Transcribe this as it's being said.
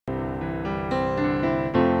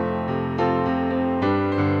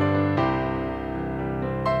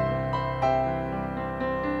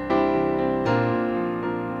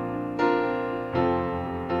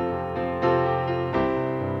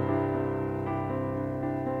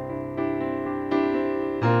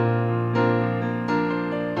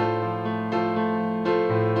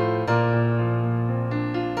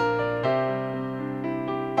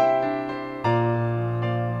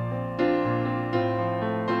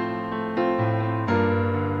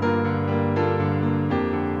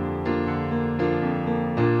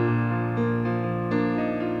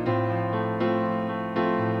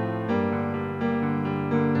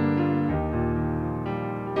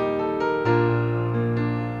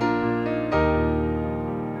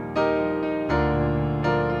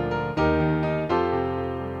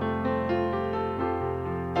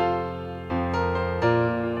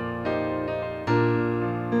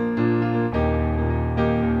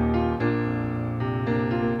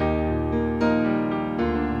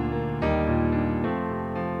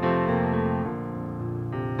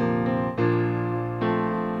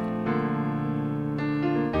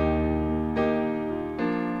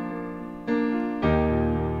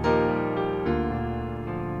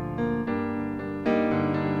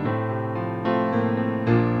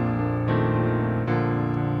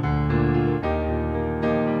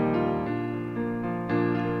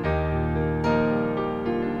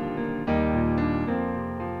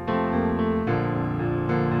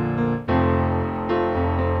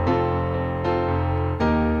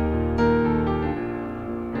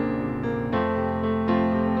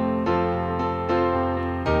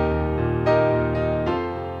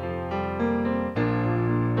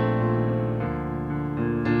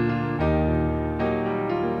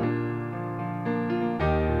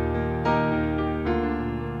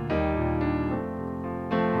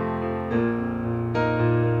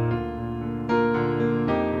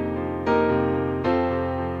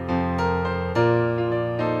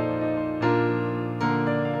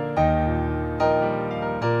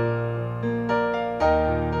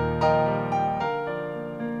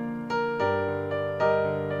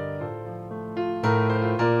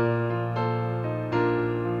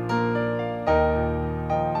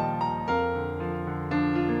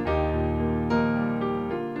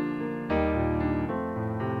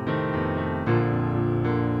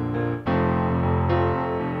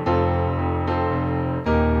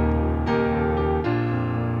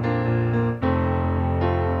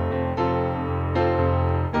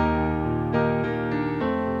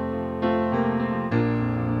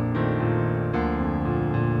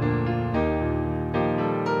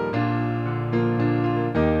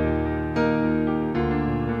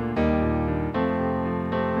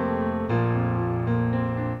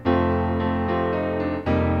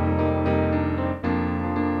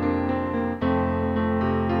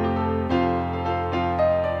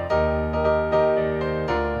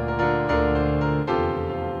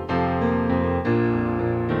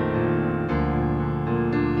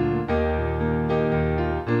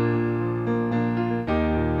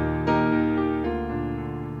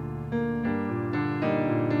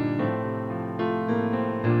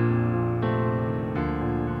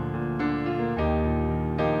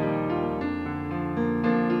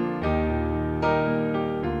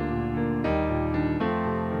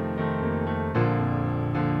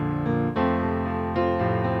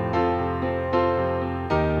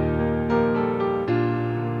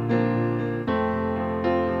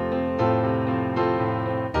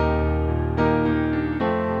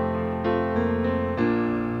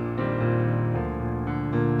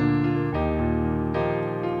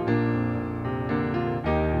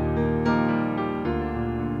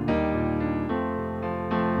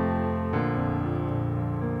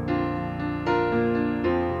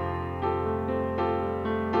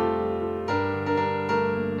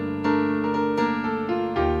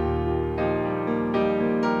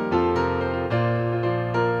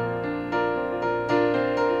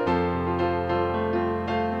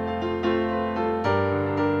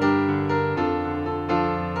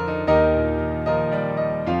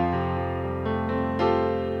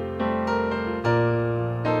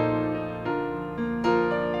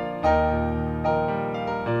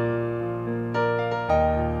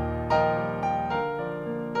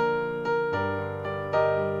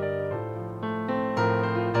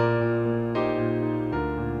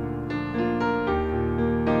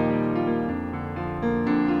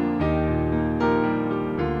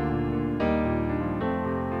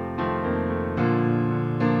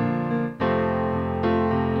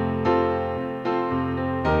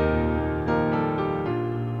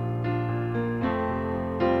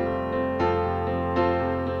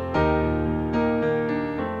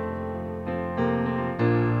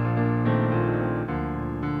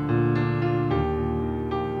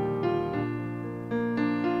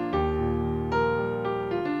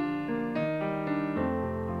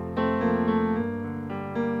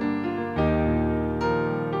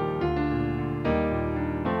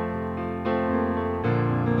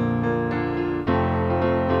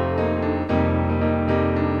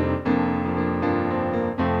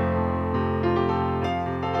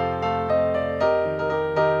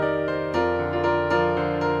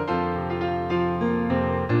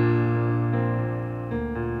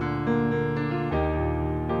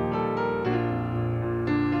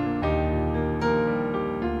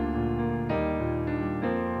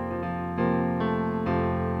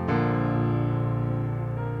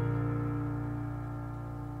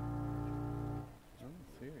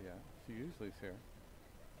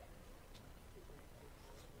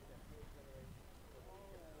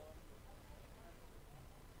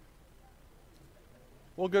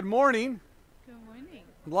Well, good morning. Good morning.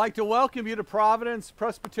 I'd like to welcome you to Providence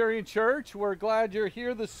Presbyterian Church. We're glad you're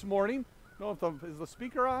here this morning. I don't know if is the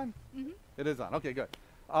speaker on? Mm-hmm. It is on. Okay, good.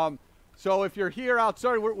 So if you're here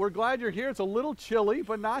outside, we're glad you're here. It's a little chilly,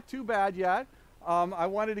 but not too bad yet. I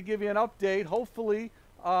wanted to give you an update. Hopefully,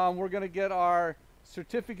 we're going to get our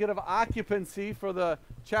certificate of occupancy for the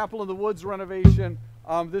Chapel in the Woods renovation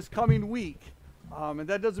this coming week. And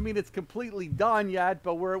that doesn't mean it's completely done yet,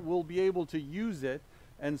 but we'll be able to use it.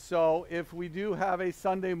 And so if we do have a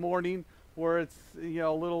Sunday morning where it's a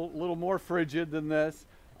little more frigid than this,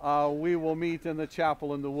 we will meet in the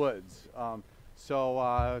Chapel in the Woods.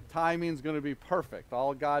 So timing's going to be perfect.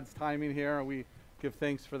 All God's timing here, and we give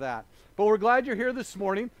thanks for that. But we're glad you're here this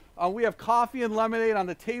morning. We have coffee and lemonade on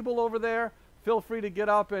the table over there. Feel free to get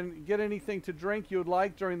up and get anything to drink you would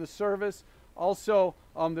like during the service. Also,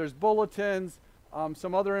 there's bulletins,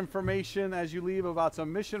 some other information as you leave about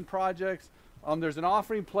some mission projects. There's an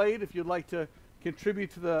offering plate if you'd like to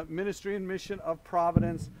contribute to the ministry and mission of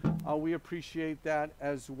Providence. We appreciate that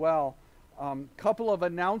as well. Couple of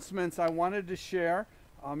announcements I wanted to share.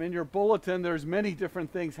 In your bulletin, there's many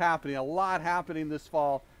different things happening, a lot happening this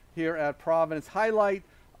fall here at Providence. Highlight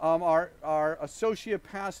our associate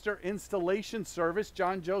pastor installation service,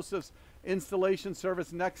 John Joseph's installation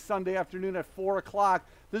service next Sunday afternoon at 4 o'clock.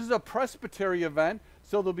 This is a presbytery event,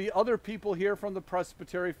 so there'll be other people here from the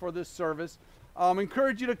presbytery for this service.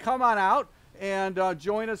 Encourage you to come on out and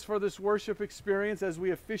join us for this worship experience as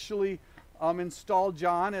we officially install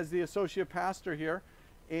John as the associate pastor here.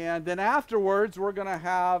 And then afterwards, we're going to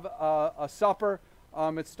have a supper.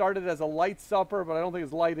 It started as a light supper, but I don't think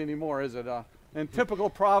it's light anymore, is it? In typical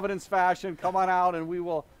Providence fashion, come on out and we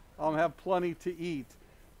will have plenty to eat.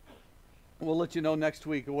 We'll let you know next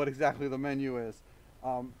week what exactly the menu is.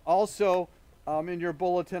 Also, in your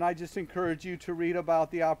bulletin, I just encourage you to read about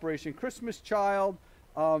the Operation Christmas Child,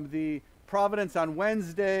 the Providence on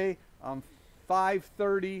Wednesday,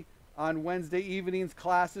 5:30 on Wednesday evenings,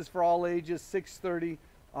 classes for all ages, 6:30,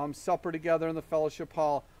 supper together in the fellowship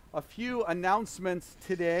hall. A few announcements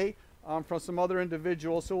today from some other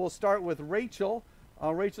individuals. So we'll start with Rachel.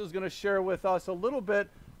 Rachel's going to share with us a little bit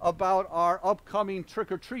about our upcoming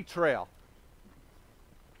trick-or-treat trail.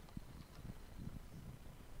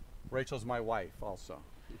 Rachel's my wife also.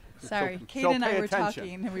 Sorry, So Kate and I pay were attention.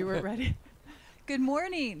 talking and we weren't ready. Good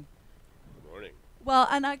morning. Good morning. Well,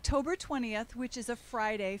 on October 20th, which is a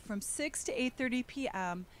Friday from 6 to 8:30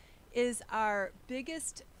 p.m., is our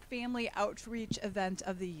biggest family outreach event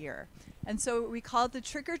of the year. And so we call it the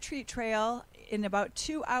Trick or Treat Trail. In about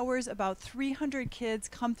 2 hours, about 300 kids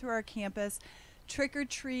come through our campus, trick or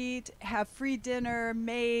treat, have free dinner,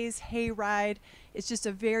 maze, hayride. It's just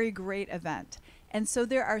a very great event. And so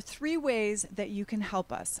there are 3 ways that you can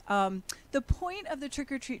help us. The point of the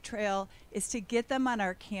Trick or Treat Trail is to get them on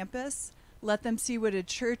our campus, let them see what a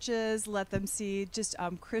church is, let them see just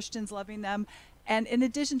Christians loving them. And in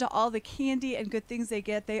addition to all the candy and good things they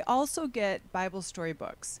get, they also get Bible story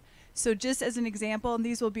books. So just as an example, and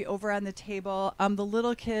these will be over on the table, the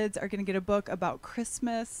little kids are going to get a book about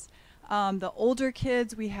Christmas. The older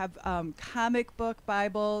kids, we have comic book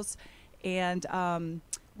Bibles. And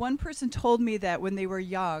one person told me that when they were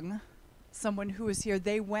young, someone who was here,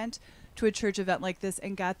 they went to a church event like this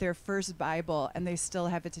and got their first Bible, and they still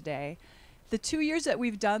have it today. The 2 years that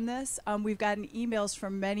we've done this, we've gotten emails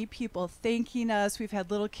from many people thanking us. We've had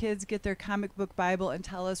little kids get their comic book Bible and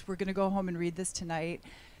tell us we're going to go home and read this tonight.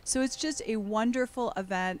 So it's just a wonderful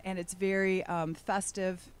event, and it's very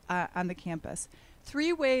festive on the campus.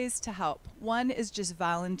 3 ways to help. One is just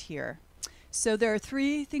volunteer. So there are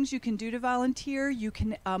 3 things you can do to volunteer. You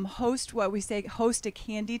can host what we say, host a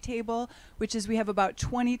candy table, which is we have about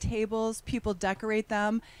 20 tables. People decorate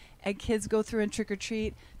them, and kids go through and trick or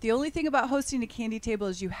treat. The only thing about hosting a candy table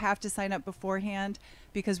is you have to sign up beforehand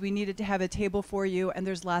because we needed to have a table for you, and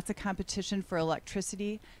there's lots of competition for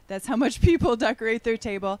electricity. That's how much people decorate their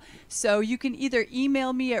table. So you can either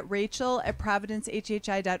email me at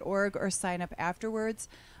rachel@providencehhi.org or sign up afterwards.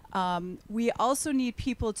 We also need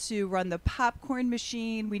people to run the popcorn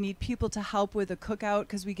machine. We need people to help with a cookout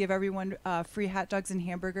because we give everyone free hot dogs and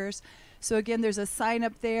hamburgers. So again, there's a sign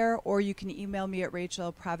up there, or you can email me at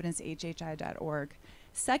rachel@providencehhi.org.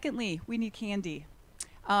 Secondly, we need candy.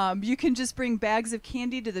 You can just bring bags of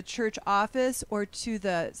candy to the church office or to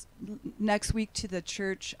the next week to the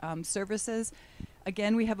church services.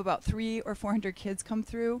 Again, we have about 300 or 400 kids come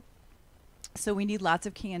through, so we need lots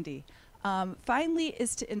of candy. Finally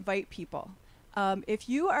is to invite people. If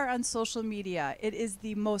you are on social media, it is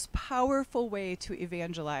the most powerful way to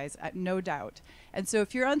evangelize, no doubt. And so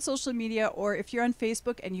if you're on social media or if you're on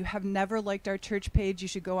Facebook and you have never liked our church page, you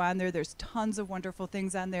should go on there. There's tons of wonderful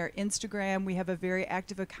things on there. Instagram, we have a very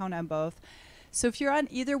active account on both. So if you're on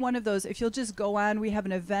either one of those, if you'll just go on, we have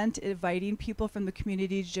an event inviting people from the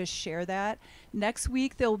community to just share that. Next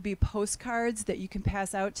week, there will be postcards that you can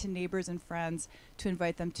pass out to neighbors and friends to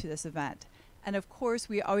invite them to this event. And of course,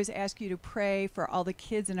 we always ask you to pray for all the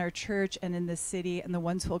kids in our church and in this city and the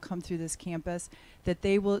ones who will come through this campus, that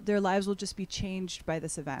their lives will just be changed by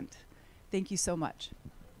this event. Thank you so much.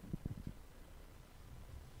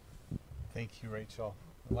 Thank you, Rachel.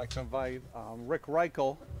 I'd like to invite Rick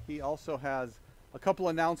Reichel. He also has a couple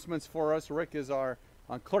announcements for us. Rick is our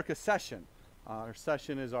clerk of session. Our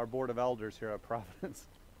session is our board of elders here at Providence.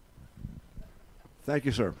 Thank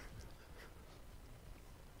you, sir.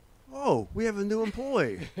 Oh, we have a new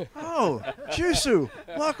employee. Oh, Jusu,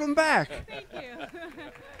 welcome back. Thank you.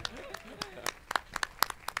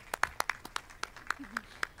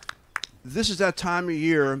 This is that time of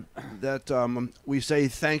year that we say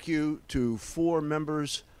thank you to 4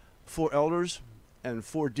 members, 4 elders, and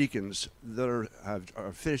 4 deacons that are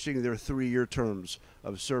finishing their 3-year terms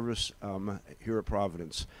of service here at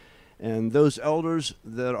Providence. And those elders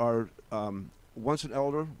that are once an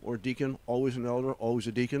elder or deacon, always an elder, always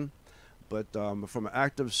a deacon. But from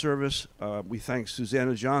active service, we thank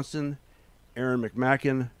Susanna Johnston, Aaron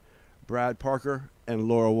McMacken, Brad Parker, and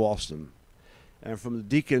Laura Walston. And from the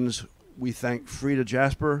deacons, we thank Frida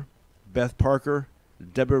Jasper, Beth Parker,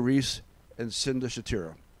 Deborah Reese, and Cinda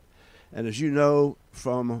Shatira. And as you know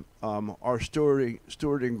from our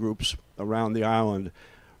stewarding groups around the island,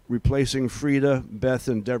 replacing Frida, Beth,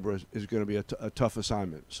 and Deborah is going to be a tough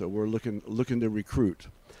assignment. So we're looking to recruit.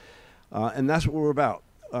 And that's what we're about.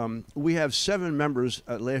 We have 7 members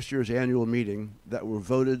at last year's annual meeting that were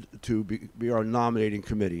voted to be our nominating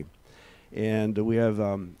committee. And we have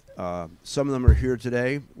some of them are here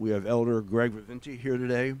today. We have Elder Greg Vivinti here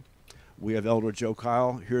today. We have Elder Joe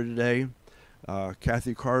Kyle here today.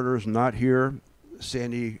 Kathy Carter is not here.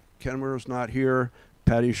 Sandy Kenmer is not here.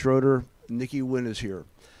 Patty Schroeder. Nikki Wynn is here.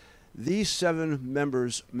 These 7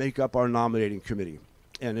 members make up our nominating committee.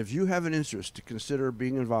 And if you have an interest to consider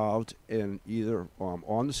being involved in either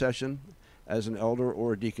on the session as an elder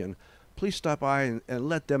or a deacon, please stop by and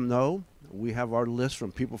let them know. We have our list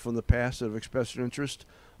from people from the past that have expressed their interest.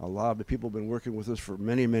 A lot of the people have been working with us for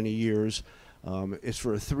many, many years. It's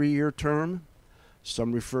for a 3-year term.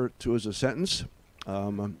 Some refer to it as a sentence.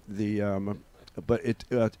 But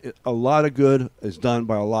a lot of good is done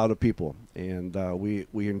by a lot of people. And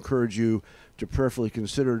we encourage you to prayerfully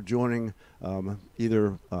consider joining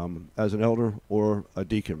either as an elder or a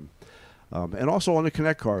deacon. And also on the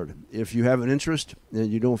Connect card, if you have an interest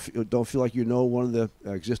and you don't feel like you know one of the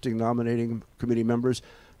existing nominating committee members,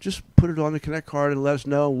 just put it on the Connect card and let us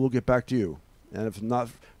know, and we'll get back to you. And if not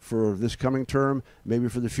for this coming term, maybe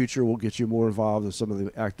for the future, we'll get you more involved in some of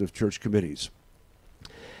the active church committees.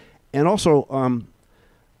 And also,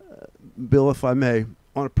 Bill, if I may,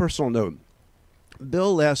 on a personal note,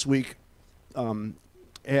 Bill last week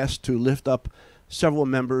asked to lift up several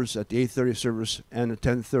members at the 8:30 service and the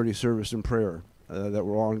 10:30 service in prayer that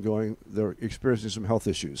were ongoing. They're experiencing some health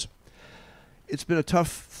issues. It's been a tough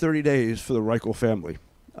 30 days for the Reichel family.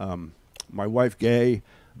 My wife, Gay,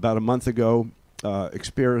 about a month ago,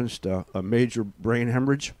 experienced a major brain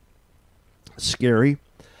hemorrhage. Scary.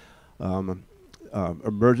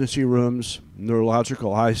 Emergency rooms,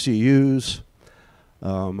 neurological ICUs,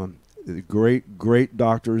 great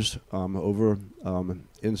doctors over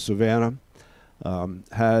in Savannah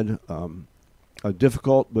had a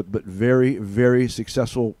difficult but very, very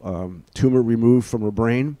successful tumor removed from her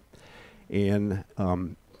brain, and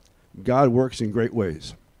God works in great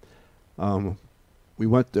ways. We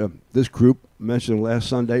went to this group mentioned last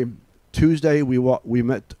Sunday. Tuesday we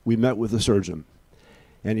met with the surgeon.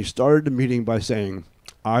 And he started the meeting by saying,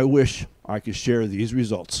 "I wish I could share these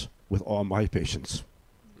results with all my patients."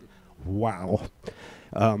 Wow.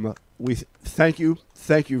 We thank you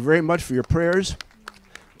very much for your prayers.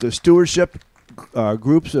 The stewardship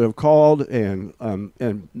groups that have called and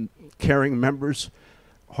caring members,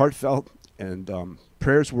 heartfelt and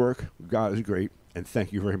prayers work. God is great, and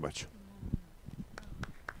thank you very much.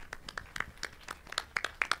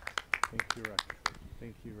 Thank you, Rick.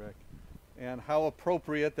 Thank you, Rick. And how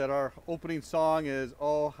appropriate that our opening song is,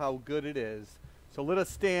 "Oh, how good it is." So let us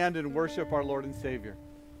stand and worship our Lord and Savior.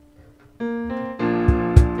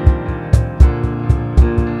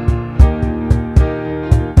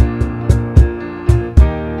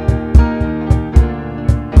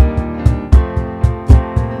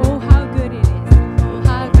 Oh, how good it is.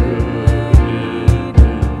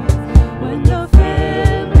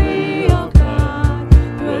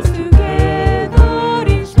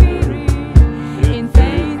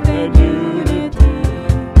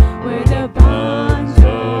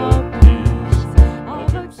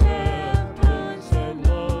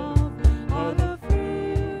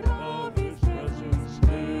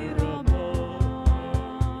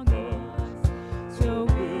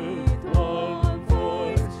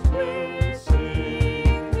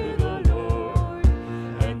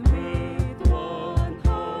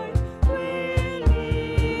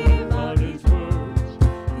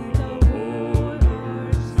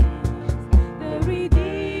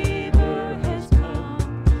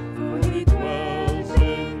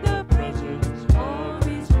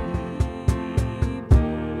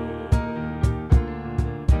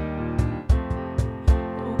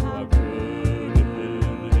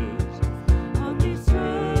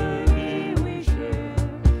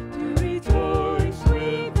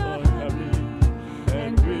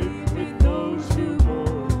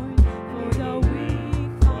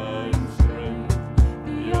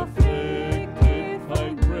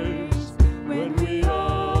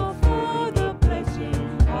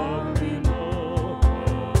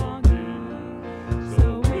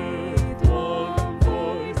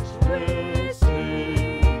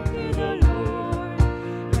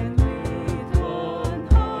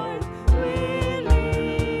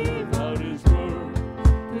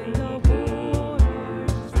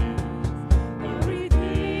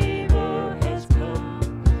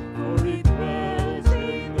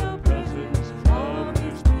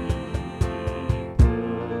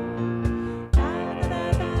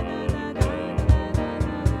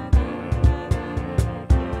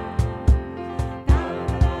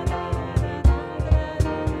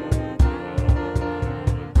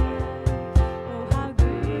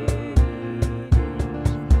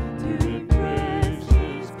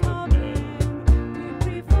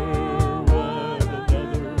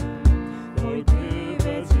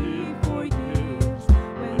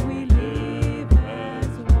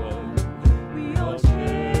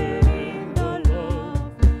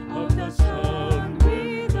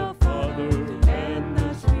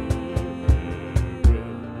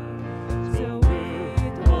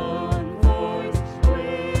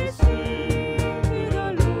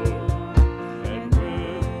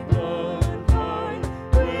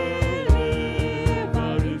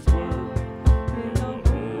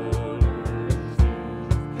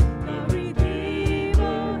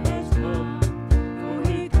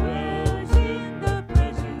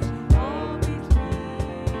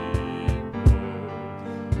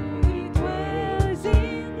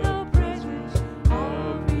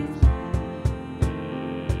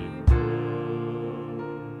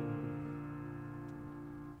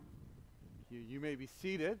 may be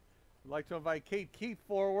seated. I'd like to invite Kate Keith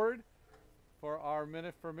forward for our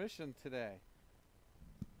Minute for Mission today.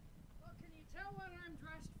 Well, can you tell what I'm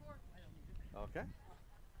dressed for? I don't need it. Okay.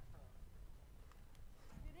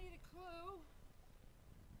 If you need a clue,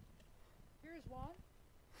 here's one.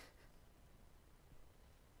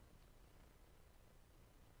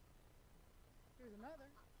 Here's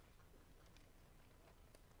another.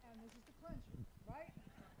 And this is the clincher, right?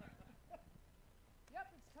 Yep,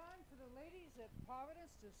 it's time for the ladies at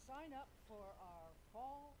Providence to sign up for our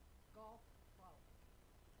fall golf club.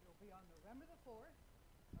 It'll be on November the 4th.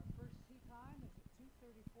 Our first tee time is at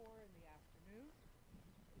 2:34 in the afternoon.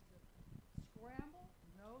 It's a scramble,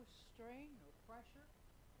 no strain, no pressure.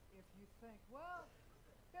 If you think, well,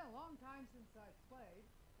 it's been a long time since I've played,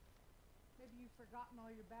 maybe you've forgotten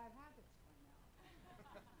all your bad habits by now.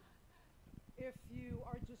 If you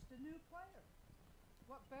are just a new player,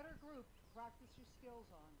 what better group to practice your skills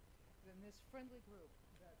on than this friendly group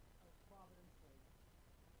that of Providence Ladies?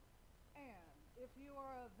 And if you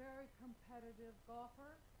are a very competitive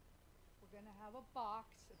golfer, we're going to have a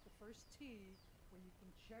box at the first tee where you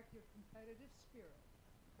can check your competitive spirit.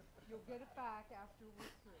 You'll get it back after we're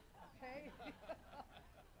through, okay?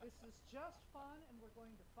 This is just fun, and we're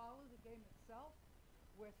going to follow the game itself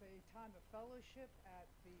with a time of fellowship at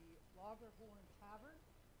the Loggerhorn Tavern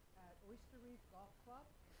at Oyster Reef Golf Club.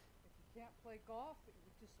 If you can't play golf, but you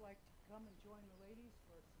would just like to come and join the ladies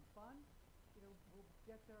for some fun, we'll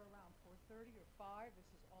get there around 4:30 or 5.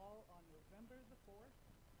 This is all on November the 4th.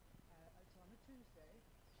 It's on a Tuesday.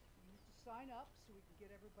 You need to sign up so we can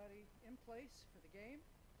get everybody in place for the game,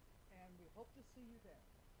 and we hope to see you there.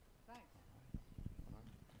 Thanks.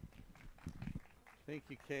 Thank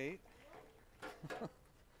you, Kate.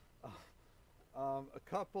 A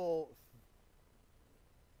couple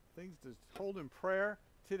things to hold in prayer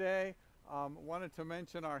today. Wanted to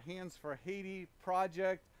mention our Hands for Haiti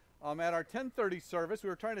project. At our 10:30 service, we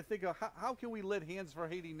were trying to think of how can we let Hands for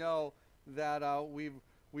Haiti know that we've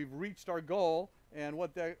reached our goal and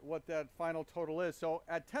what that final total is. So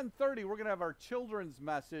at 10:30, we're going to have our children's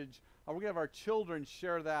message. We're going to have our children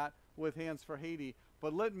share that with Hands for Haiti.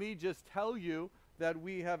 But let me just tell you that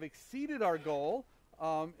we have exceeded our goal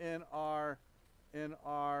in our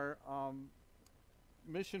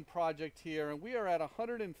mission project here, and we are at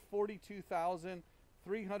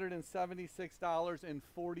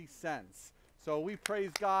 $142,376.40. So we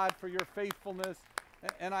praise God for your faithfulness,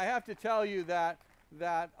 and I have to tell you that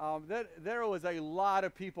there was a lot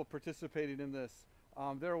of people participating in this.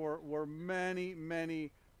 There were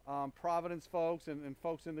many Providence folks and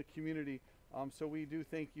folks in the community. So we do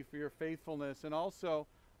thank you for your faithfulness, and also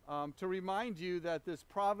to remind you that this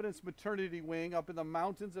Providence Maternity Wing up in the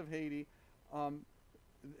mountains of Haiti,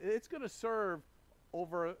 it's going to serve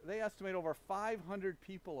they estimate over 500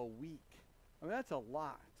 people a week. I mean, that's a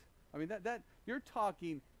lot. I mean, that you're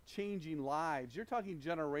talking changing lives. You're talking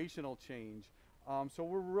generational change. So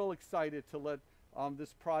we're real excited to let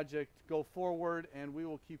this project go forward, and we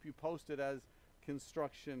will keep you posted as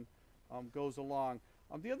construction goes along.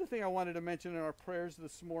 The other thing I wanted to mention in our prayers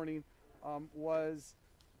this morning was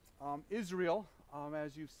Israel,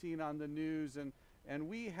 as you've seen on the news, and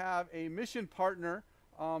we have a mission partner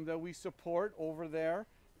that we support over there,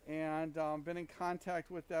 and been in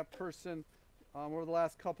contact with that person over the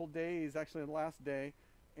last couple days, actually the last day,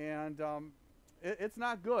 and it's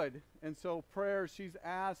not good. And so prayers, she's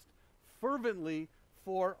asked fervently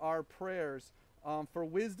for our prayers, for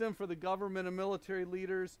wisdom for the government and military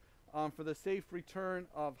leaders, for the safe return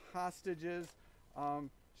of hostages.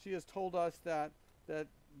 She has told us that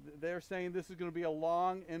they're saying this is going to be a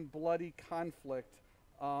long and bloody conflict.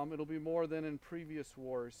 It'll be more than in previous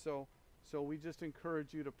wars. So we just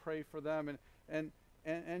encourage you to pray for them. And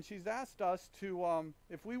she's asked us to,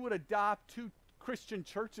 if we would adopt 2 Christian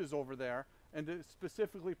churches over there and to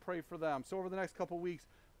specifically pray for them. So over the next couple weeks,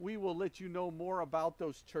 we will let you know more about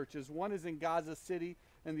those churches. One is in Gaza City,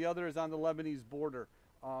 and the other is on the Lebanese border.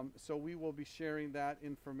 So we will be sharing that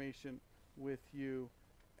information with you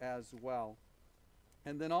as well.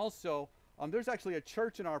 And then also, there's actually a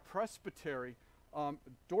church in our presbytery,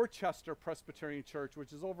 Dorchester Presbyterian Church,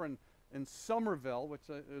 which is over in Somerville, which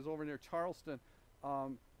is over near Charleston.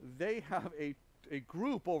 They have a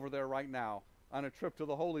group over there right now on a trip to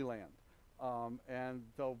the Holy Land. And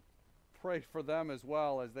they'll pray for them as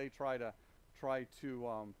well as they try to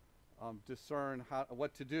discern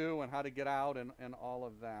what to do and how to get out and all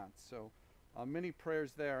of that. So many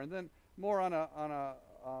prayers there. And then more on a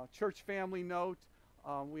church family note,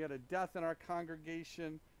 we had a death in our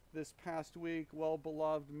congregation this past week.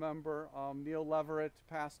 Well-beloved member Neil Leverett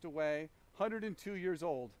passed away, 102 years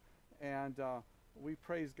old. And we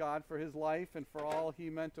praise God for his life and for all he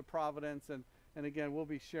meant to Providence. And again, we'll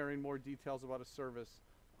be sharing more details about a service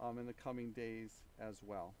in the coming days as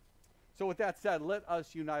well. So with that said, let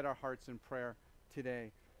us unite our hearts in prayer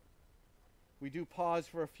today. We do pause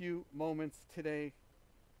for a few moments today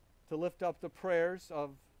to lift up the prayers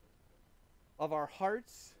of our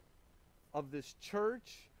hearts, of this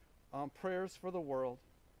church, prayers for the world.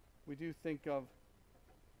 We do think of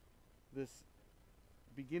this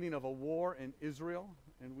beginning of a war in Israel,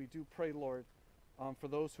 and we do pray, Lord, for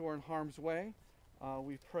those who are in harm's way.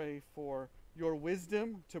 We pray for your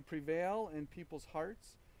wisdom to prevail in people's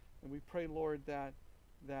hearts, and we pray, Lord, that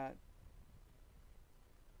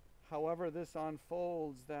however this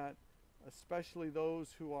unfolds, that especially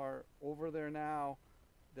those who are over there now,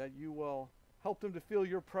 that you will help them to feel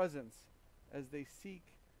your presence as they seek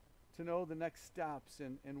to know the next steps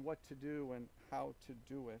and what to do and how to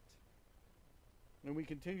do it. And we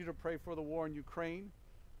continue to pray for the war in Ukraine,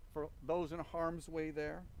 for those in harm's way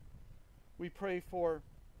there. We pray for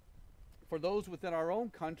those within our own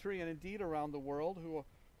country and indeed around the world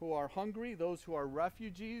who are hungry, those who are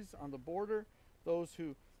refugees on the border, those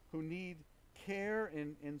who need care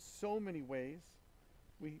in so many ways.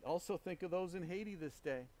 We also think of those in Haiti this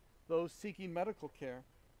day, those seeking medical care,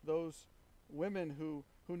 those women who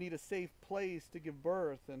need a safe place to give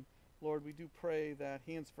birth. And Lord, we do pray that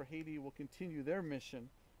Hands for Haiti will continue their mission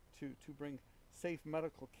to bring safe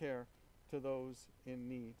medical care to those in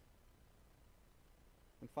need.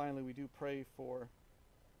 And finally, we do pray for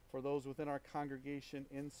those within our congregation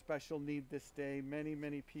in special need this day, many,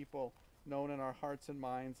 many people known in our hearts and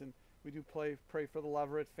minds. And we do pray for the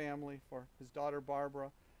Leverett family, for his daughter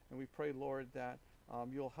Barbara, and we pray, Lord, that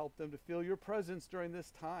you'll help them to feel your presence during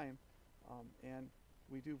this time. And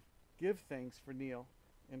we do give thanks for Neil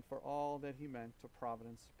and for all that he meant to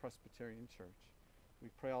Providence Presbyterian Church. We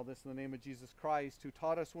pray all this in the name of Jesus Christ, who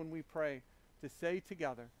taught us when we pray to say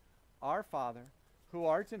together, Our Father, who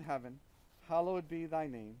art in heaven, hallowed be thy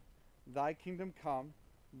name. Thy kingdom come,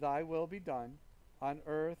 thy will be done, on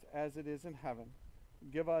earth as it is in heaven.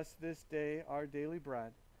 Give us this day our daily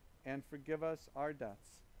bread, and forgive us our debts,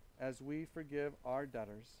 as we forgive our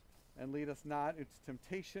debtors. And lead us not into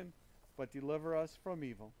temptation, but deliver us from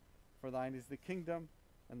evil. For thine is the kingdom,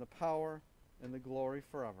 and the power, and the glory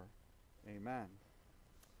forever. Amen.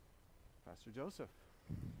 Pastor Joseph.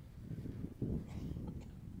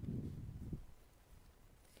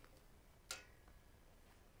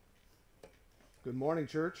 Good morning,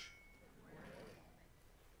 church.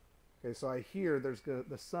 Okay, so I hear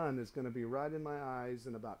the sun is going to be right in my eyes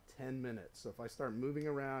in about 10 minutes. So if I start moving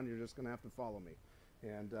around, you're just going to have to follow me.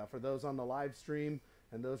 And for those on the live stream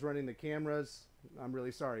and those running the cameras, I'm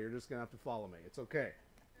really sorry. You're just going to have to follow me. It's okay.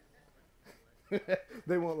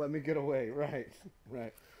 They won't let me get away. Right,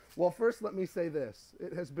 right. Well, first let me say this.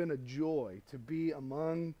 It has been a joy to be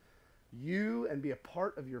among you and be a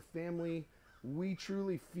part of your family. We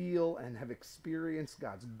truly feel and have experienced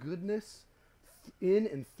God's goodness in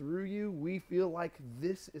and through you. We feel like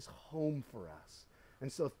this is home for us.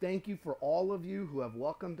 And so thank you for all of you who have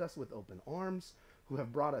welcomed us with open arms, who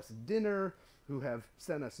have brought us dinner, who have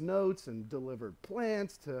sent us notes and delivered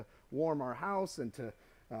plants to warm our house and to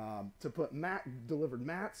put delivered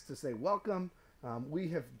mats to say welcome. We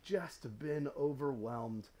have just been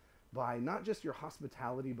overwhelmed by not just your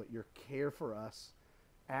hospitality, but your care for us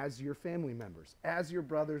as your family members, as your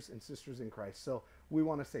brothers and sisters in Christ. So we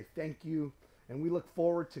want to say thank you, and we look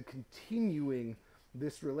forward to continuing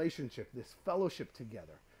this relationship, this fellowship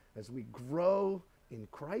together as we grow in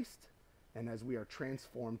Christ and as we are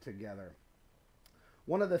transformed together.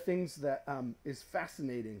 One of the things that is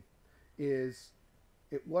fascinating is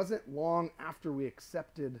it wasn't long after we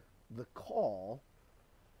accepted the call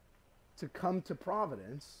to come to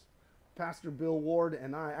Providence, Pastor Bill Ward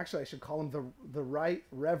and I should call him the Right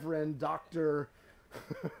Reverend Dr.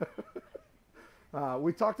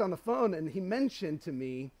 We talked on the phone, and he mentioned to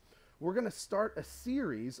me, we're going to start a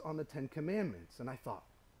series on the Ten Commandments. And I thought,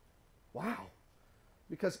 wow.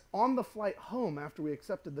 Because on the flight home after we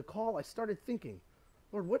accepted the call, I started thinking,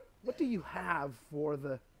 Lord, what do you have for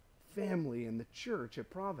the family and the church at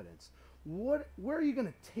Providence? Where are you going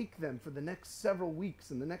to take them for the next several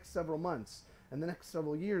weeks and the next several months and the next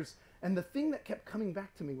several years? And the thing that kept coming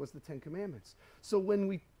back to me was the Ten Commandments. So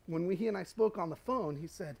when he and I spoke on the phone, he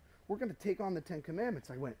said, we're going to take on the Ten Commandments.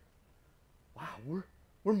 I went, wow,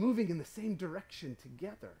 we're moving in the same direction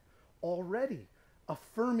together already,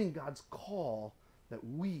 affirming God's call that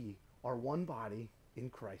we are one body in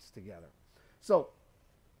Christ together. So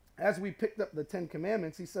as we picked up the Ten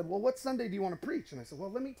Commandments, he said, well, what Sunday do you want to preach? And I said,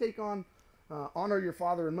 well, let me take on honor your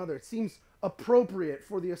father and mother, it seems appropriate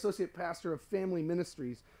for the associate pastor of family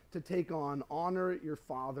ministries to take on honor your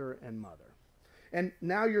father and mother. And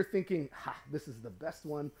now you're thinking, this is the best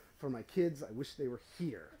one for my kids. I wish they were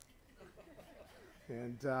here.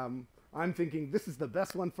 And I'm thinking, this is the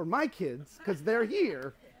best one for my kids because they're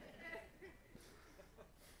here.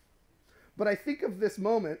 But I think of this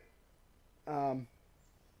moment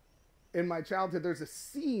in my childhood. There's a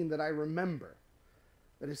scene that I remember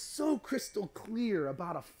that is so crystal clear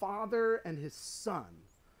about a father and his son.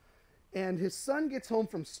 And his son gets home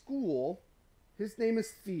from school. His name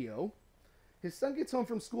is Theo. His son gets home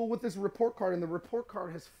from school with this report card, and the report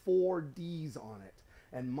card has 4 D's on it.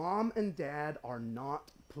 And mom and dad are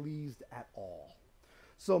not pleased at all.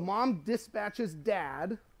 So mom dispatches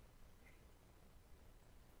dad,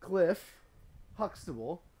 Cliff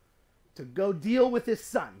Huxtable, to go deal with his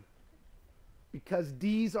son because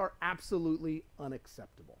D's are absolutely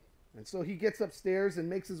unacceptable. And so he gets upstairs and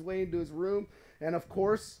makes his way into his room. And of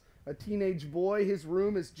course, a teenage boy, his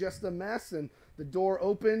room is just a mess, and the door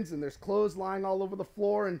opens and there's clothes lying all over the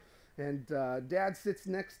floor, and dad sits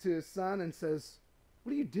next to his son and says,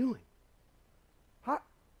 "What are you doing?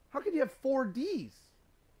 How could you have 4 D's?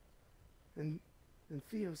 And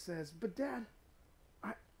Theo says, "But Dad,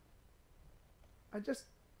 I just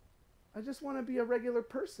want to be a regular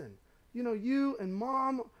person. You know, you and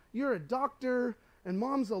mom, you're a doctor, and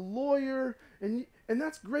mom's a lawyer, and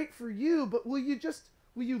that's great for you, but will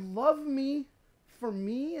you love me for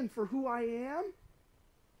me and for who I am?"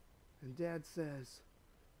 And dad says,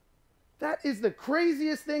 "That is the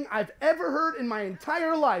craziest thing I've ever heard in my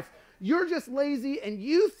entire life. You're just lazy, and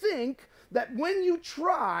you think that when you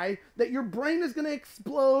try, that your brain is going to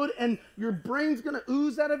explode and your brain's going to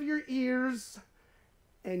ooze out of your ears,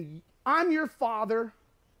 and I'm your father,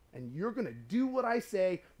 and you're going to do what I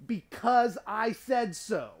say because I said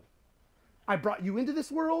so. I brought you into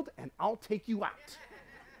this world, and I'll take you out."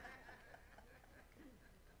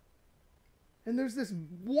 And there's this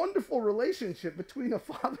wonderful relationship between a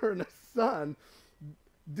father and a son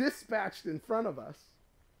dispatched in front of us.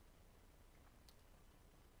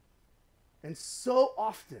 And so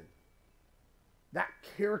often, that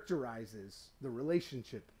characterizes the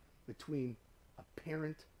relationship between a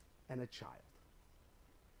parent and a child.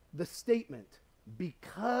 The statement,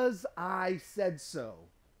 "because I said so,"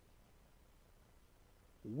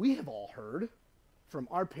 we have all heard from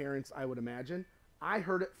our parents, I would imagine. I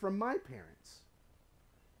heard it from my parents.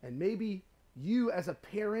 And maybe you as a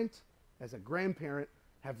parent, as a grandparent,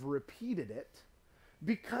 have repeated it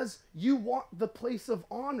because you want the place of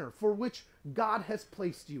honor for which God has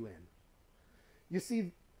placed you in. You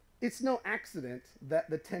see, it's no accident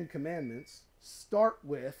that the 10 Commandments start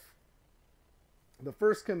with the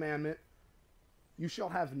first commandment, "You shall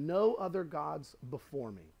have no other gods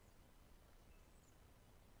before me."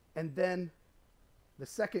 And then the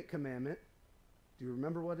second commandment, do you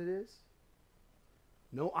remember what it is?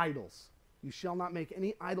 "No idols. You shall not make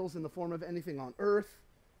any idols in the form of anything on earth,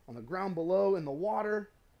 on the ground below, in the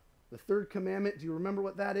water." The third commandment, do you remember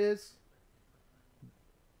what that is?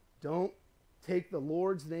 "Don't take the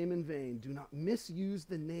Lord's name in vain. Do not misuse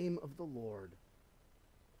the name of the Lord."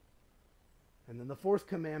 And then the fourth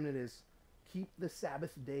commandment is, "Keep the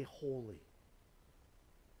Sabbath day holy.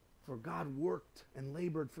 For God worked and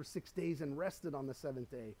labored for 6 days and rested on the 7th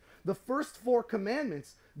day." The first 4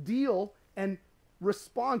 commandments deal and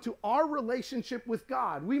respond to our relationship with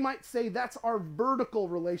God. We might say that's our vertical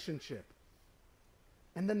relationship.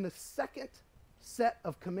 And then the second set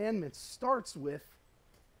of commandments starts with,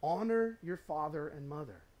 "Honor your father and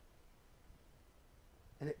mother."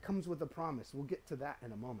 And it comes with a promise. We'll get to that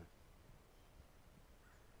in a moment.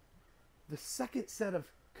 The second set of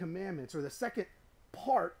commandments, or the second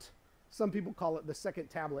part, some people call it the second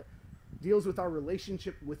tablet, deals with our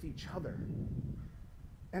relationship with each other.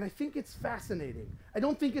 And I think it's fascinating. I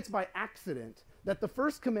don't think it's by accident that the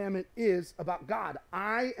first commandment is about God.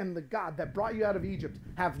 "I am the God that brought you out of Egypt.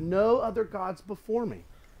 Have no other gods before me."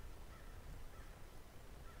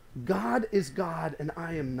 God is God and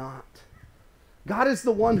I am not. God is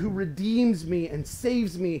the one who redeems me and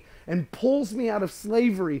saves me and pulls me out of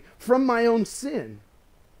slavery from my own sin,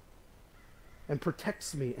 and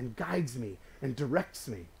protects me and guides me and directs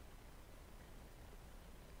me.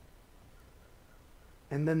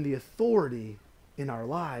 And then the authority in our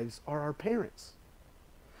lives are our parents,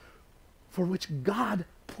 for which God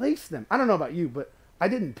placed them. I don't know about you, but I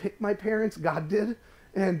didn't pick my parents, God did.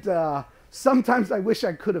 And sometimes I wish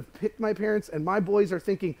I could have picked my parents, and my boys are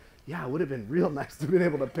thinking, yeah, it would have been real nice to have been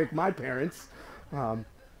able to pick my parents.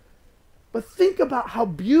 But think about how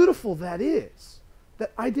beautiful that is,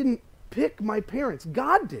 that I didn't pick my parents.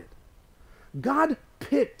 God did. God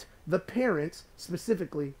picked the parents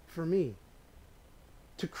specifically for me,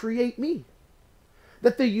 to create me.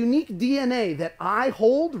 That the unique DNA that I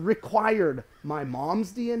hold required my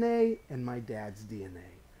mom's DNA and my dad's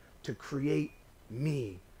DNA to create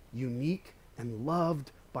me, unique and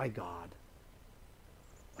loved by God.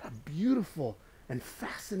 What a beautiful and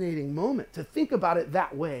fascinating moment to think about it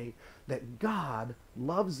that way, that God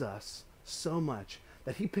loves us so much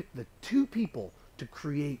that he picked the two people to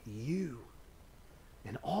create you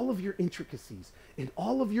in all of your intricacies, in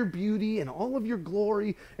all of your beauty, and all of your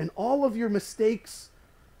glory, and all of your mistakes,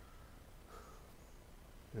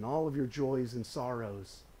 and all of your joys and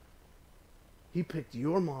sorrows. He picked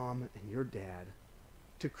your mom and your dad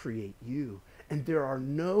to create you. And there are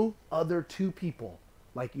no other two people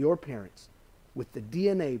like your parents with the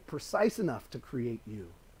DNA precise enough to create you.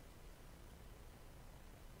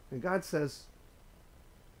 And God says,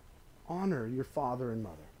 honor your father and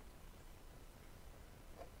mother.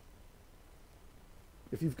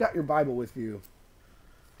 If you've got your Bible with you,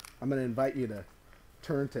 I'm going to invite you to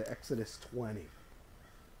turn to Exodus 20.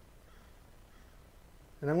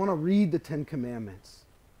 And I want to read the Ten Commandments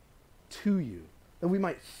to you, that we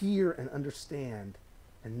might hear and understand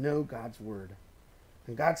and know God's word.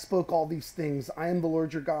 And God spoke all these things. I am the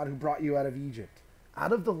Lord your God who brought you out of Egypt,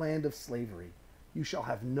 out of the land of slavery. You shall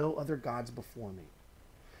have no other gods before me.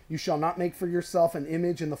 You shall not make for yourself an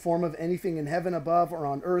image in the form of anything in heaven above or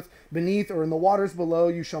on earth beneath or in the waters below.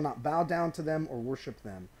 You shall not bow down to them or worship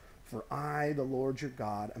them. For I, the Lord your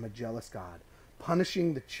God, am a jealous God,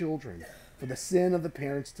 punishing the children for the sin of the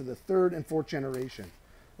parents to the third and fourth generation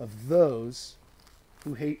of those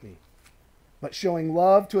who hate me, but showing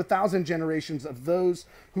love to 1,000 generations of those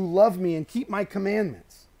who love me and keep my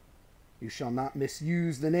commandments. You shall not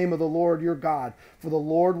misuse the name of the Lord your God, for the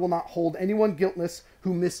Lord will not hold anyone guiltless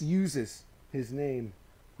who misuses his name.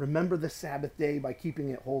 Remember the Sabbath day by keeping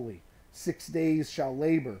it holy. 6 days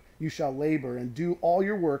you shall labor and do all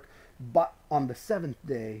your work, but on the seventh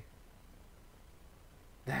day,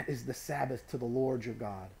 that is the Sabbath to the Lord your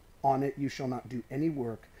God. On it you shall not do any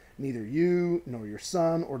work, neither you, nor your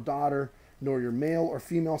son or daughter, nor your male or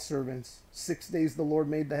female servants. 6 days the Lord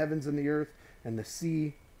made the heavens and the earth and the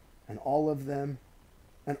sea and all of them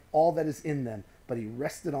and all that is in them. But he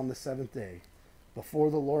rested on the seventh day.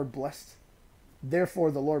 Therefore the Lord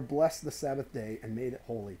blessed the Sabbath day and made it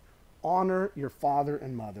holy. Honor your father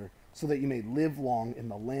and mother, so that you may live long in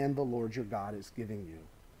the land the Lord your God is giving you.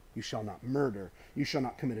 You shall not murder. You shall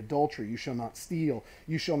not commit adultery. You shall not steal.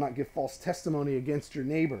 You shall not give false testimony against your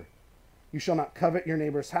neighbor. You shall not covet your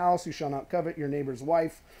neighbor's house. You shall not covet your neighbor's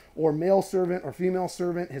wife, or male servant or female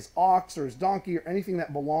servant, his ox or his donkey, or anything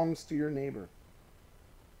that belongs to your neighbor.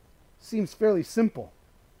 Seems fairly simple.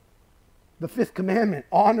 The fifth commandment,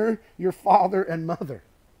 honor your father and mother.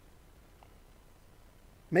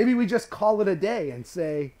 Maybe we just call it a day and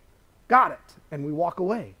say, got it, and we walk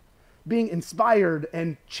away, being inspired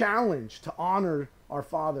and challenged to honor our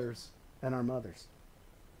fathers and our mothers.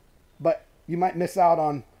 But you might miss out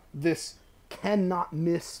on this cannot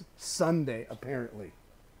miss Sunday, apparently.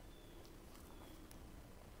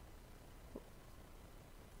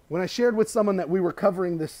 When I shared with someone that we were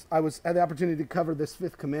covering this, I had the opportunity to cover this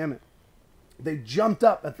fifth commandment. They jumped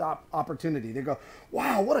up at the opportunity. They go,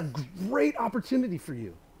 wow, what a great opportunity for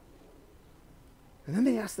you. And then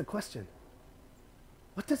they asked the question,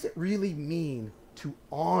 what does it really mean to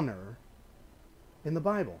honor in the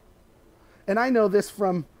Bible? And I know this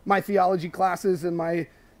from my theology classes and my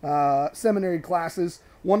seminary classes.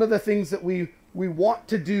 One of the things that we want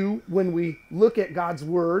to do when we look at God's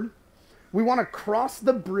word, we want to cross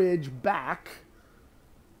the bridge back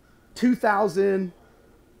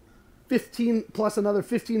 2,015 plus another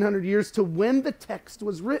 1,500 years to when the text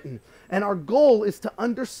was written. And our goal is to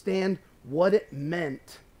understand what it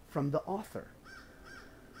meant from the author.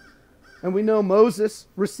 And we know Moses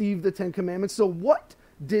received the Ten Commandments. So what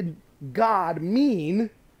did God mean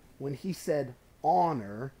when he said,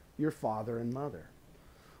 honor your father and mother?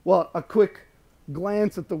 Well, a quick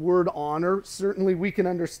glance at the word honor. Certainly we can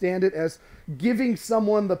understand it as giving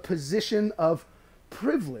someone the position of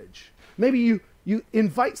privilege. Maybe you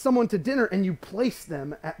invite someone to dinner and you place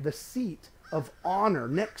them at the seat of honor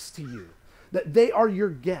next to you, that they are your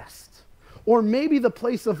guest. Or maybe the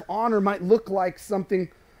place of honor might look like something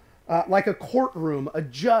like a courtroom, a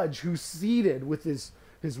judge who's seated with his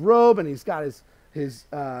robe and he's got his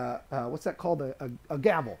what's that called? A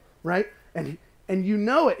gavel, right? And you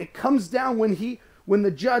know it comes down when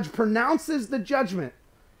the judge pronounces the judgment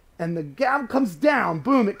and the gavel comes down,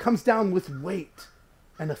 boom, it comes down with weight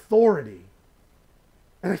and authority.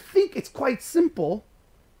 And I think it's quite simple.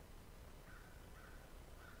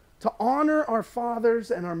 To honor our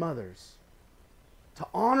fathers and our mothers, to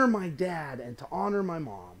honor my dad and to honor my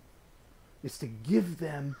mom, is to give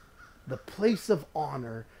them the place of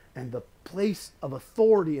honor and the place of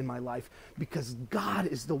authority in my life because God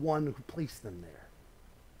is the one who placed them there.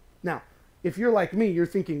 Now, if you're like me, you're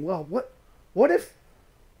thinking, well, what if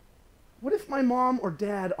my mom or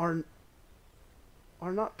dad are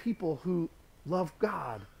not people who love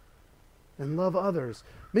God and love others?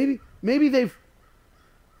 Maybe they've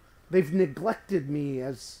neglected me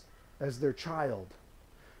as their child.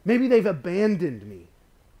 Maybe they've abandoned me.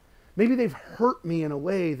 Maybe they've hurt me in a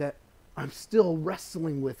way that I'm still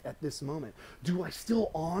wrestling with at this moment. Do I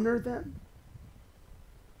still honor them?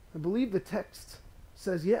 I believe the text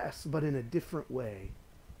says yes, but in a different way.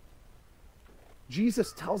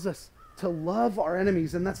 Jesus tells us to love our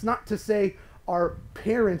enemies, and that's not to say our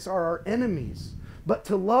parents are our enemies, but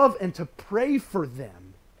to love and to pray for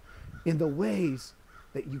them in the ways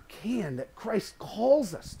that you can, that Christ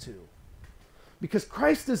calls us to. Because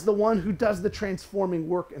Christ is the one who does the transforming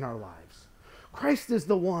work in our lives. Christ is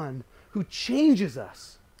the one who changes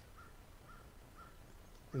us.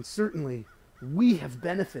 And certainly, we have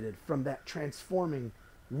benefited from that transforming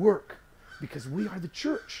work because we are the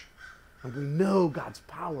church and we know God's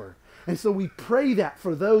power. And so we pray that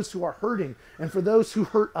for those who are hurting and for those who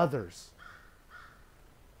hurt others.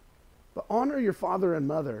 But honor your father and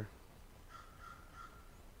mother.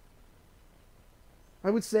 I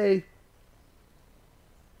would say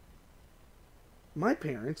my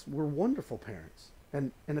parents were wonderful parents.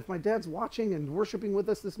 And if my dad's watching and worshiping with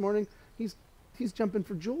us this morning, he's jumping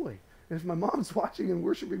for joy. And if my mom's watching and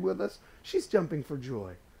worshiping with us, she's jumping for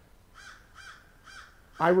joy.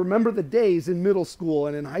 I remember the days in middle school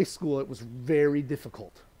and in high school, it was very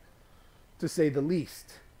difficult, to say the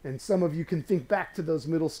least. And some of you can think back to those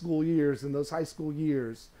middle school years and those high school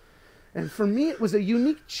years. And for me, it was a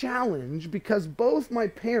unique challenge because both my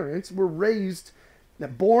parents were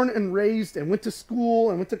born and raised and went to school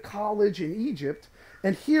and went to college in Egypt.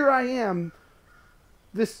 And here I am,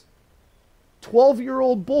 this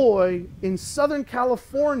 12-year-old boy in Southern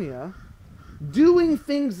California doing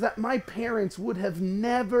things that my parents would have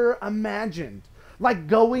never imagined, like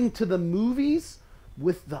going to the movies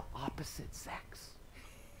with the opposite sex.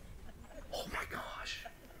 Oh my gosh.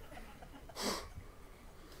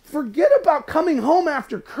 Forget about coming home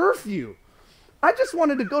after curfew. I just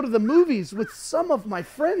wanted to go to the movies with some of my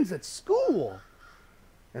friends at school.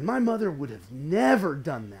 And my mother would have never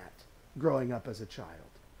done that growing up as a child.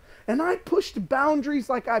 And I pushed boundaries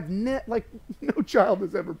like like no child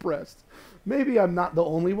has ever pressed. Maybe I'm not the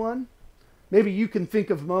only one. Maybe you can think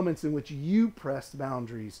of moments in which you pressed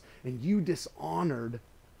boundaries and you dishonored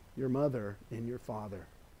your mother and your father.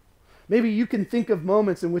 Maybe you can think of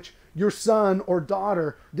moments in which your son or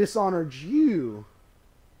daughter dishonored you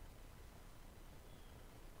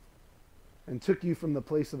and took you from the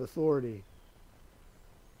place of authority.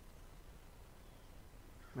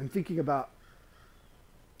 I'm thinking about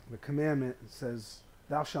the commandment that says,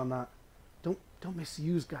 thou shalt not, don't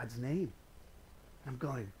misuse God's name. I'm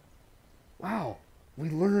going, wow, we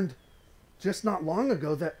learned just not long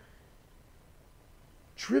ago that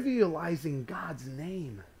trivializing God's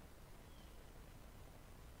name,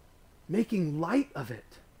 making light of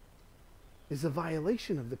it, is a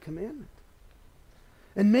violation of the commandment.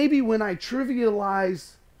 And maybe when I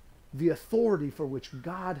trivialize the authority for which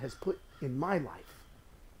God has put in my life,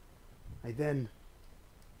 I then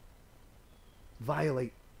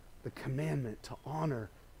violate the commandment to honor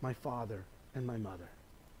my father and my mother.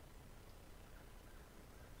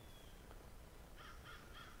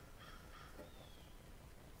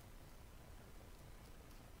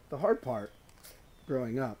 The hard part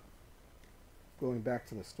growing up, going back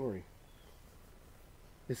to the story,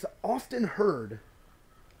 is often heard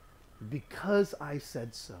because I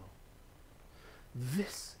said so.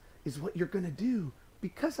 This is what you're going to do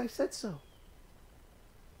because I said so.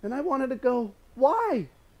 And I wanted to go, why?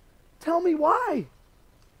 Tell me why.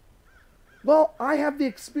 Well, I have the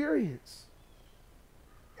experience.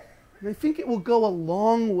 And I think it will go a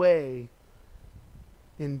long way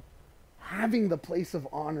in having the place of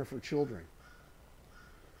honor for children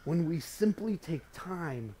when we simply take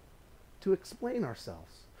time to explain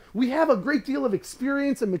ourselves. We have a great deal of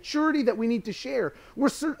experience and maturity that we need to share. We're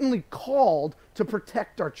certainly called to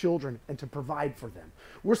protect our children and to provide for them.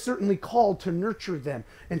 We're certainly called to nurture them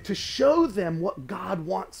and to show them what God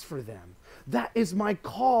wants for them. That is my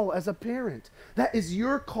call as a parent. That is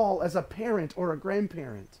your call as a parent or a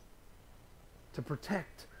grandparent, to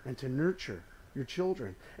protect and to nurture your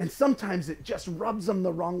children. And sometimes it just rubs them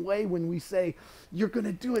the wrong way when we say, you're going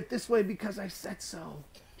to do it this way because I said so.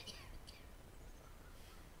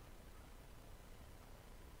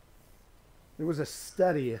 There was a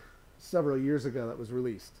study several years ago that was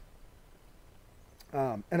released.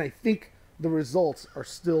 And I think the results are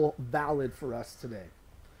still valid for us today.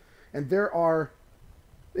 And there are,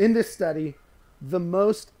 in this study, the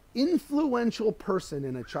most influential person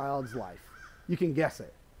in a child's life, you can guess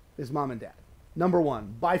it, is mom and dad. Number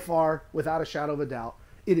one, by far, without a shadow of a doubt,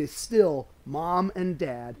 it is still mom and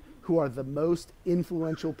dad who are the most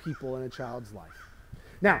influential people in a child's life.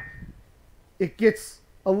 Now, it gets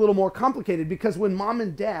a little more complicated because when mom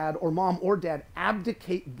and dad, or mom or dad,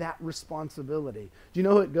 abdicate that responsibility, do you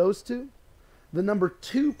know who it goes to? The number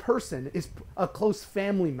two person is a close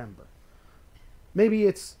family member. Maybe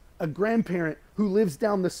it's a grandparent who lives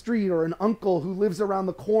down the street or an uncle who lives around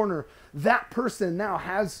the corner. That person now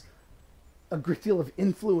has a great deal of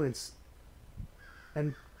influence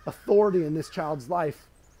and authority in this child's life.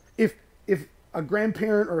 If a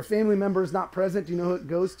grandparent or a family member is not present, do you know who it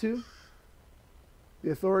goes to? The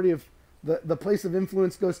authority of the place of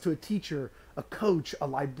influence goes to a teacher, a coach, a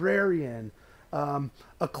librarian,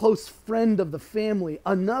 a close friend of the family,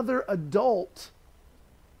 another adult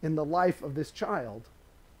in the life of this child.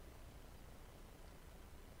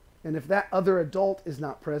 And if that other adult is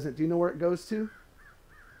not present, do you know where it goes to?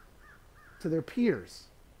 To their peers.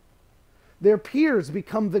 Their peers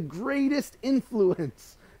become the greatest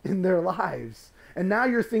influence in their lives. And now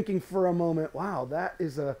you're thinking for a moment, wow, that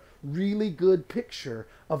is a really good picture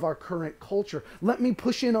of our current culture. Let me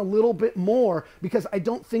push in a little bit more because I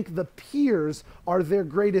don't think the peers are their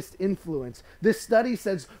greatest influence. This study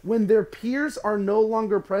says when their peers are no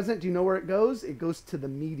longer present, do you know where it goes? It goes to the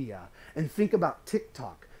media. And think about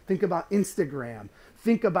TikTok. Think about Instagram.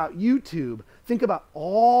 Think about YouTube. Think about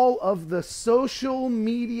all of the social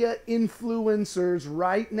media influencers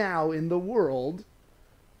right now in the world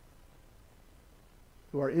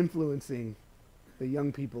who are influencing the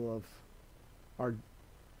young people of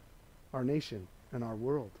our nation and our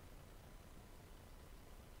world.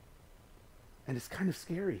 And it's kind of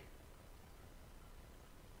scary.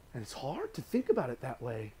 And it's hard to think about it that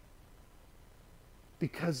way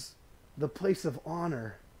because the place of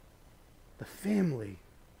honor, the family,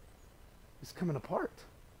 is coming apart.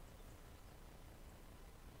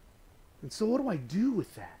 And so what do I do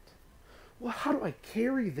with that? Well, how do I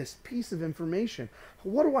carry this piece of information?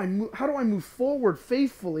 How do I move forward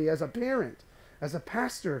faithfully as a parent, as a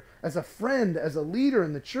pastor, as a friend, as a leader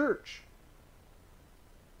in the church?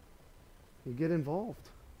 You get involved.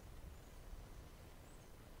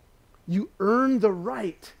 You earn the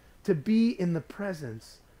right to be in the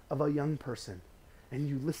presence of a young person, and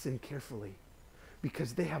you listen carefully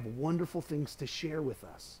because they have wonderful things to share with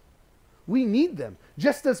us. We need them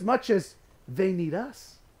just as much as they need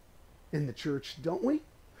us in the church, don't we?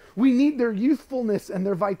 We need their youthfulness and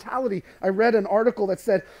their vitality. I read an article that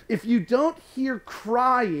said, if you don't hear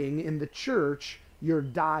crying in the church, you're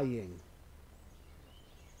dying.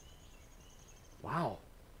 Wow.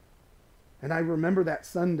 And I remember that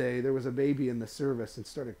Sunday, there was a baby in the service and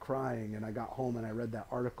started crying, and I got home and I read that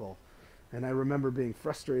article. And I remember being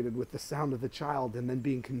frustrated with the sound of the child and then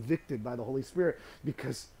being convicted by the Holy Spirit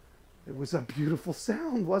because it was a beautiful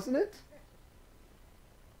sound, wasn't it?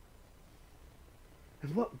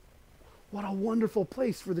 And what a wonderful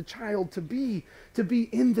place for the child to be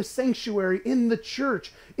in the sanctuary, in the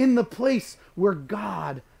church, in the place where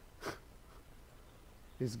God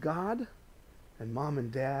is God, and mom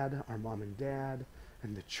and dad are mom and dad,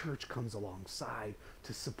 and the church comes alongside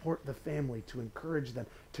to support the family, to encourage them,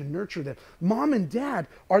 to nurture them. Mom and dad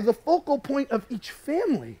are the focal point of each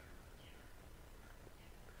family.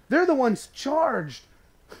 They're the ones charged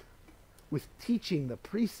with teaching the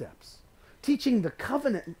precepts, teaching the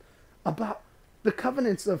covenant about the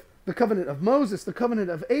covenant of Moses, the covenant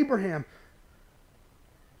of Abraham,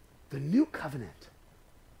 the new covenant.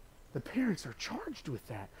 The parents are charged with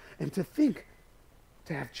that. And to think,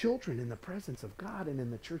 to have children in the presence of God and in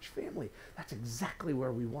the church family, that's exactly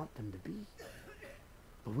where we want them to be.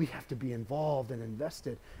 But we have to be involved and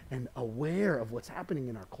invested and aware of what's happening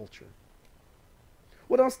in our culture.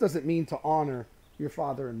 What else does it mean to honor your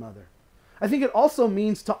father and mother? I think it also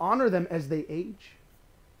means to honor them as they age.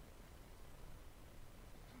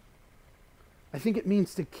 I think it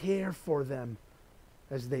means to care for them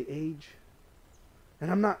as they age. And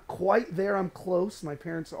I'm not quite there. I'm close. My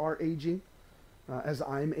parents are aging. As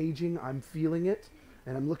I'm aging, I'm feeling it.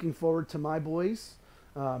 And I'm looking forward to my boys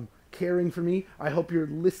caring for me. I hope you're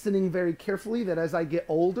listening very carefully that as I get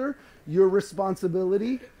older, your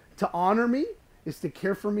responsibility to honor me is to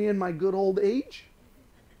care for me in my good old age.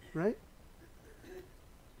 Right?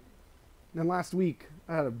 And last week,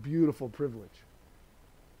 I had a beautiful privilege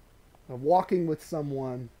of walking with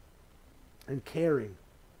someone and caring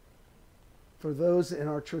for those in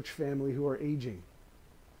our church family who are aging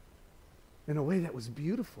in a way that was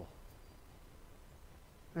beautiful.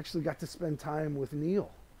 I actually got to spend time with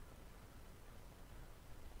Neil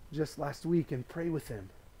just last week and pray with him.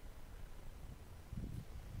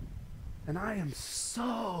 And I am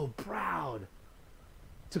so proud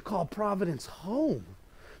to call Providence home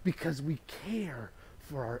because we care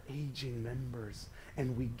for our aging members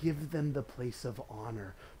and we give them the place of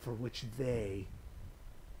honor for which they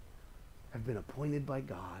have been appointed by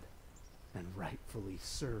God and rightfully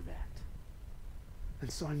serve at. And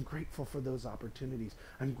so I'm grateful for those opportunities.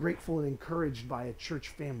 I'm grateful and encouraged by a church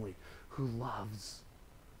family who loves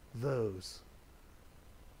those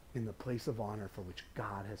in the place of honor for which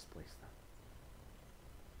God has placed them.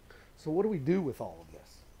 So what do we do with all of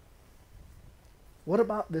this? What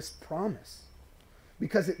about this promise?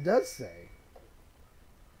 Because it does say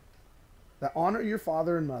that honor your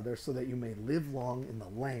father and mother so that you may live long in the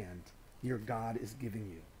land your God is giving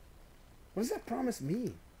you. What does that promise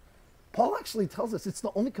mean? Paul actually tells us it's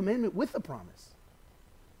the only commandment with a promise.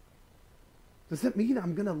 Does that mean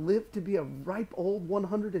I'm going to live to be a ripe old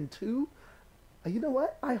 102? You know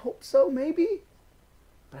what? I hope so, maybe.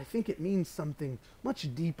 But I think it means something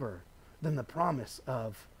much deeper than the promise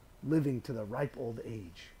of living to the ripe old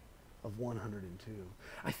age of 102.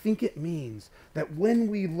 I think it means that when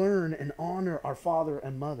we learn and honor our father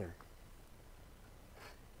and mother,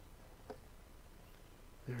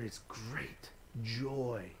 there is great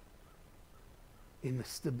joy in the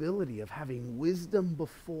stability of having wisdom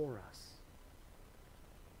before us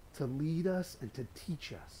to lead us and to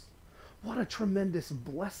teach us. What a tremendous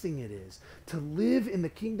blessing it is to live in the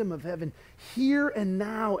kingdom of heaven here and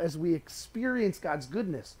now as we experience God's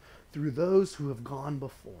goodness through those who have gone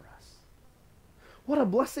before us. What a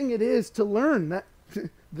blessing it is to learn that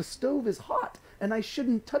the stove is hot and I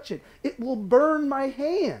shouldn't touch it. It will burn my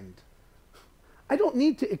hand. I don't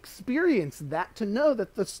need to experience that to know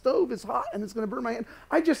that the stove is hot and it's going to burn my hand.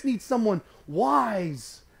 I just need someone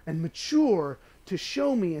wise and mature to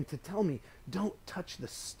show me and to tell me, don't touch the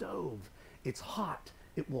stove. It's hot.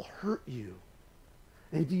 It will hurt you.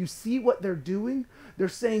 And do you see what they're doing? They're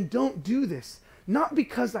saying, don't do this. Not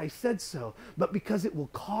because I said so, but because it will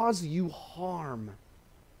cause you harm.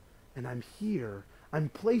 And I'm here. I'm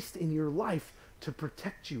placed in your life to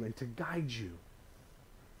protect you and to guide you.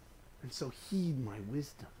 And so heed my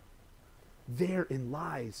wisdom. Therein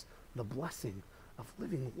lies the blessing of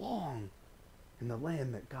living long in the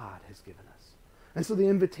land that God has given us. And so the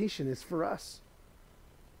invitation is for us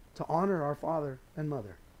to honor our father and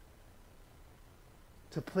mother,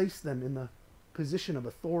 to place them in the position of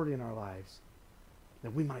authority in our lives,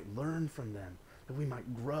 that we might learn from them, that we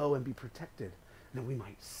might grow and be protected, and that we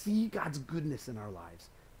might see God's goodness in our lives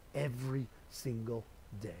every single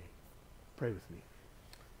day. Pray with me.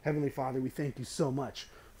 Heavenly Father, we thank you so much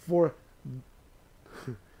for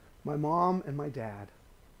my mom and my dad.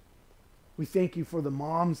 We thank you for the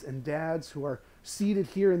moms and dads who are seated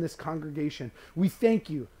here in this congregation. We thank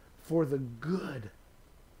you for the good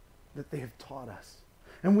that they have taught us.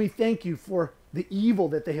 And we thank you for the evil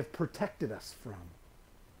that they have protected us from.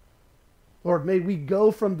 Lord, may we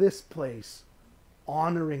go from this place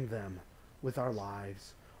honoring them with our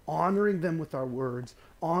lives, honoring them with our words,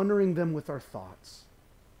 honoring them with our thoughts.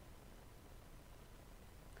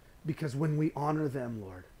 Because when we honor them,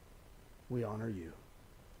 Lord, we honor you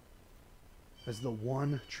as the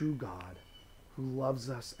one true God who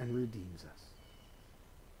loves us and redeems us.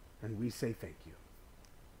 And we say thank you.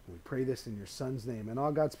 We pray this in your Son's name. And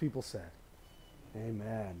all God's people said,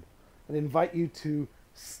 amen. I invite you to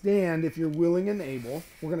stand if you're willing and able.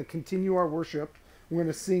 We're going to continue our worship. We're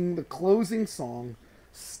going to sing the closing song,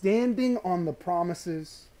 Standing on the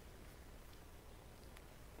Promises.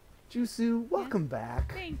 Jusu, welcome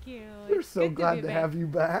back. Thank you. We're It's so good glad be to back. have you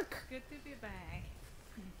back. Good to be back.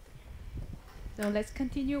 So let's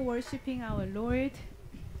continue worshiping our Lord,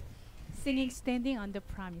 singing Standing on the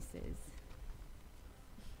Promises.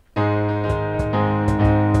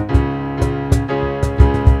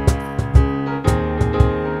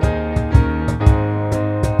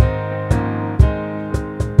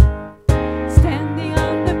 Standing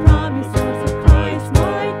on the promises of Christ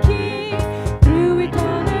my King, through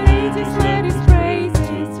eternal ages let His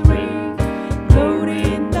praises ring. Glory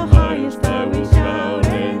in the highest, I will shout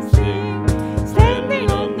and sing.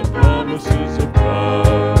 Standing on the promises of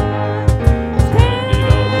God. Standing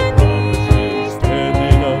on the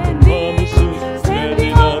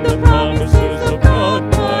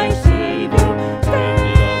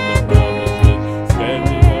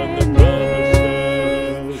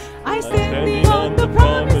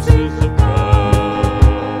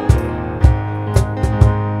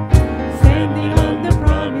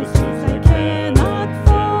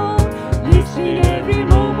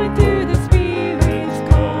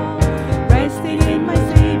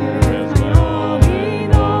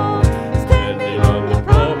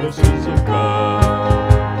promises of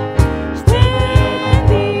God. Standing on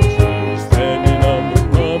the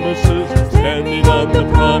promises, standing on the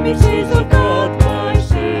promises of God, my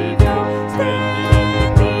Savior. Standing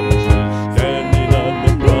on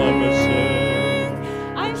the promises,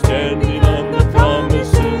 I'm standing on the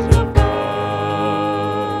promises of God.